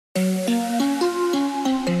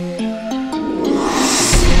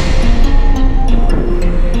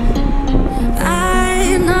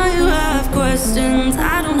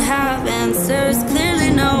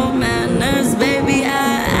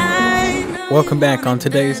Welcome back. On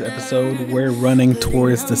today's episode, we're running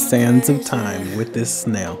towards the sands of time with this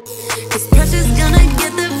snail. Cause pressure's gonna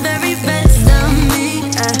get the very best of me.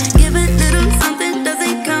 I give a little something,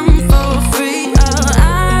 doesn't come for free. Oh,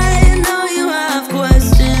 I know you have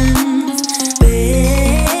questions,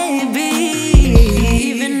 baby.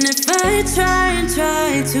 Even if I try and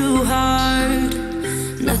try too hard,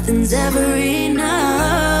 nothing's ever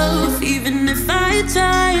enough. Even if I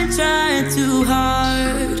try and try too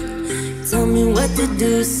hard, tell me what to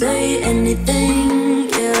do, say anything,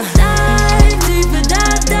 yeah. Dive deeper,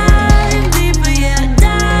 dive deeper, yeah.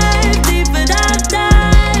 Dive deeper,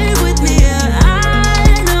 dive with me, yeah.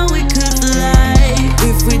 I know we could fly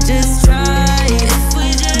if we just try, if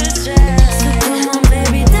we just try. So come on,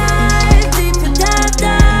 baby, dive deeper,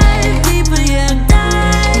 dive deeper, yeah.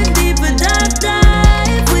 Dive deeper,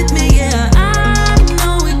 dive with me, yeah. I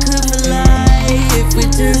know we could fly if we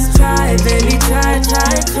just try, baby, try,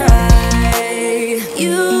 try, try.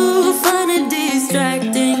 You find it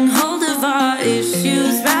distracting, hold of our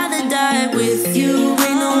issues, rather die with you. We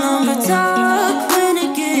no longer talk when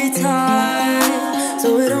it gets hard,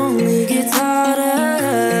 so it only gets harder.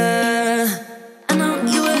 I know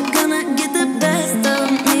you are gonna get the best of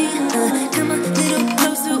me. Come a little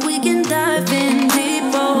closer, we can dive in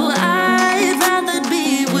deep. Oh, I'd rather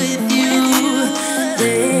be with you,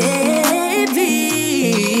 baby.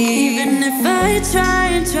 Even if I try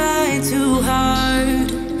and try too hard,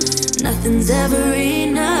 nothing's ever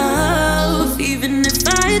enough. Even if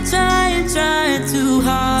I try and try too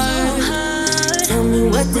hard, tell me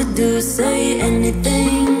what to do, say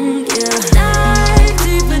anything, yeah. Dive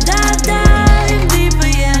deeper, dive deeper,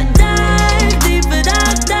 yeah. Dive deeper,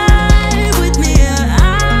 dive with me, yeah. I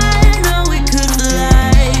know we could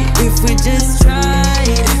fly if we just try,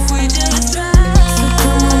 if we just try. So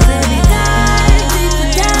come on, baby, dive deeper,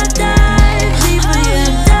 dive deeper,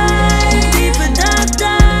 yeah. Dive deeper,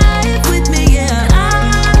 dive with me, yeah. I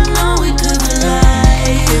know we could fly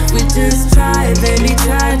if we just try, baby,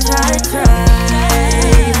 try, try, try.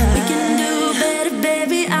 We can do better,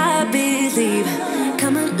 baby, I believe.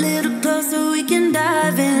 Come a little closer, we can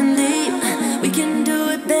dive in deep. We can do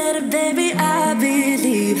it better, baby, I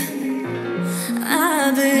believe.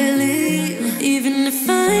 I believe. Even if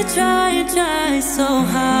I try and try so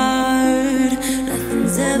hard,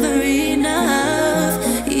 nothing's ever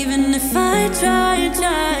enough. Even if I try and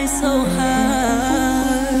try so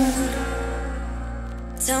hard,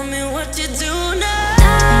 tell me what you do now.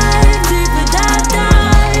 Dive deeper,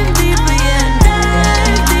 dive deeper, yeah.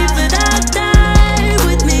 Dive deeper, dive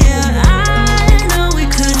with me, yeah. I know we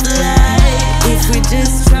could fly if we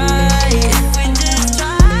just try, if we just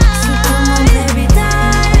try. So come on, baby,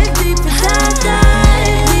 dive deeper,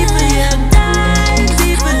 dive deeper, yeah. Dive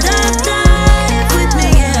deeper, dive with me,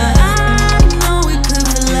 yeah. I know we could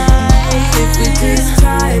fly if we just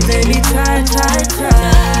try, baby, try, try, try.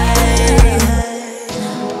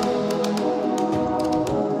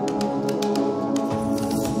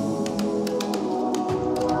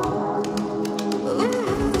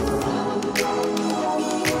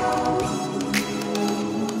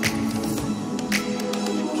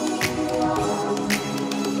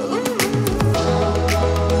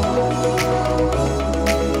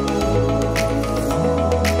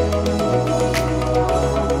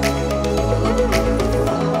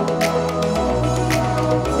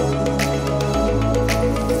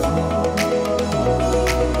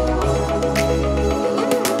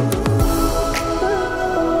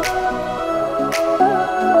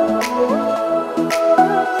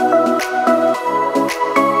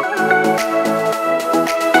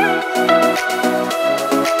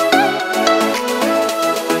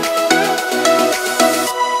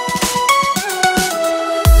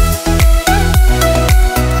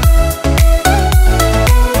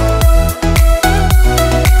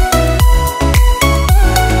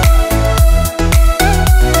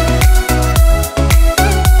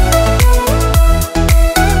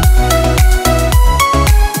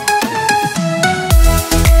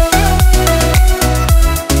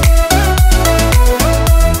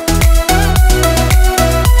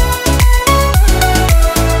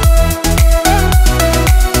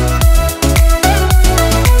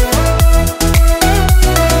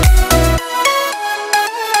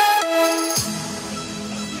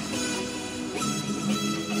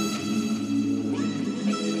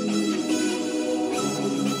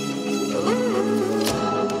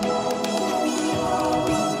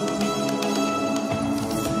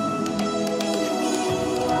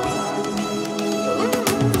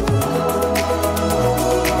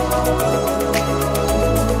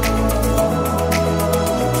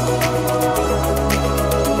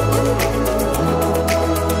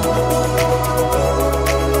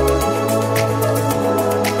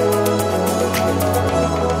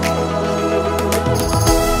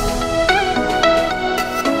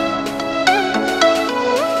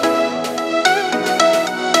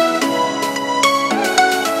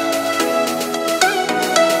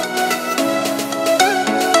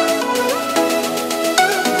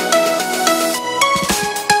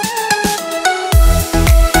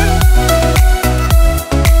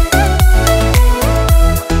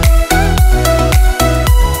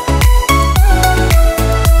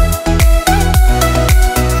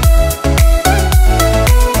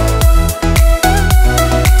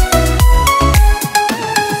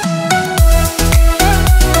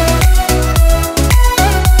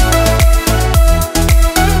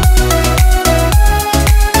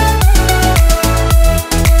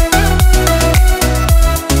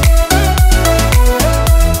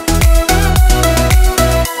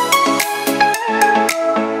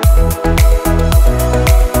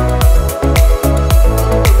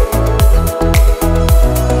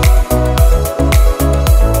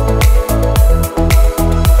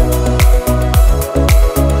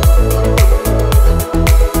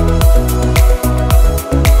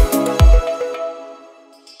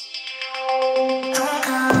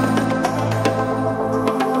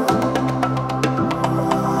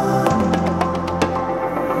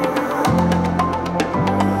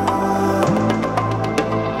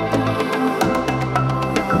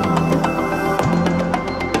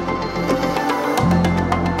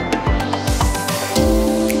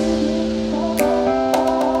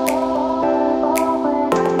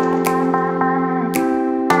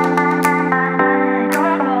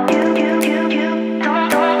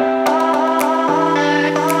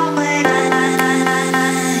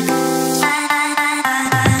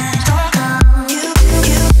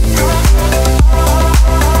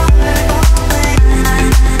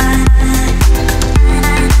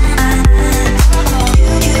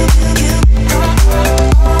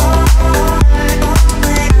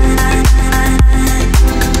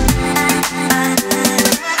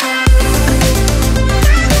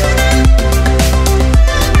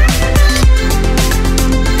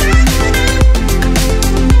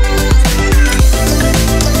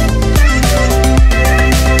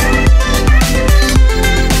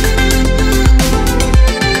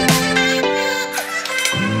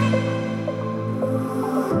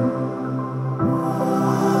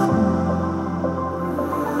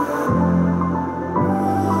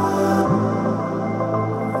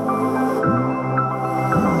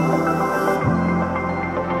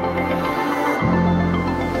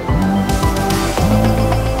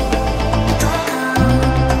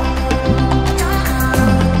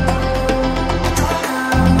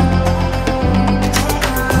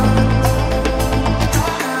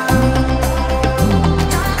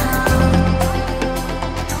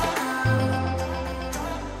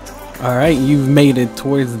 Alright, you've made it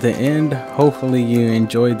towards the end. Hopefully you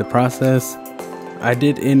enjoyed the process. I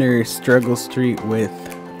did enter Struggle Street with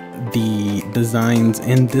the designs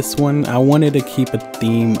in this one. I wanted to keep a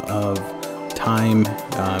theme of time,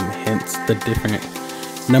 hence the different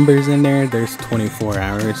numbers in there. There's 24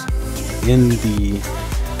 hours in the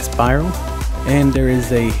spiral, and there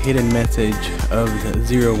is a hidden message of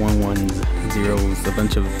 011 zeros, a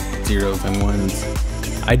bunch of zeros and ones.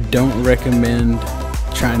 I don't recommend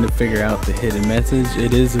trying to figure out the hidden message.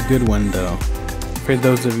 It is a good one though, for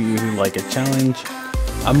those of you who like a challenge.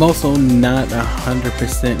 I'm also not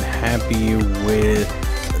 100% happy with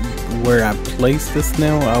where I placed the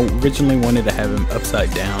snail. I originally wanted to have him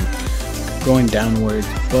upside down, going downwards,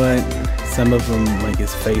 but some of them, like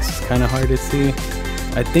his face, is kind of hard to see.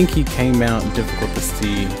 I think he came out difficult to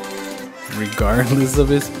see regardless of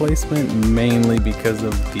his placement, mainly because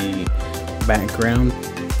of the background.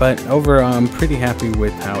 But overall, I'm pretty happy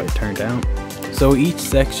with how it turned out. So each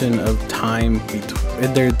section of time,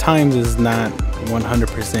 their times is not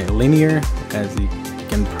 100% linear, as you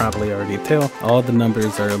can probably already tell. All the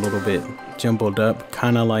numbers are a little bit jumbled up,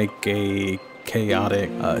 kind of like a chaotic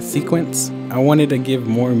sequence. I wanted to give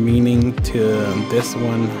more meaning to this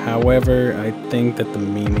one. However, I think that the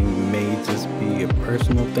meaning may just be a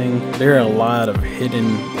personal thing. There are a lot of hidden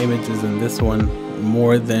images in this one,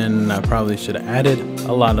 more than I probably should have added.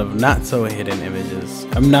 A lot of not so hidden images.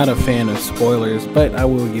 I'm not a fan of spoilers, but I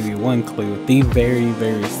will give you one clue. The very,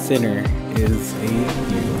 very center is a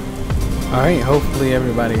view. Alright, hopefully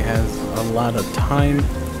everybody has a lot of time.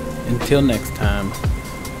 Until next time,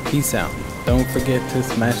 peace out. Don't forget to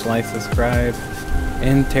smash like, subscribe,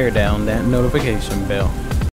 and tear down that notification bell.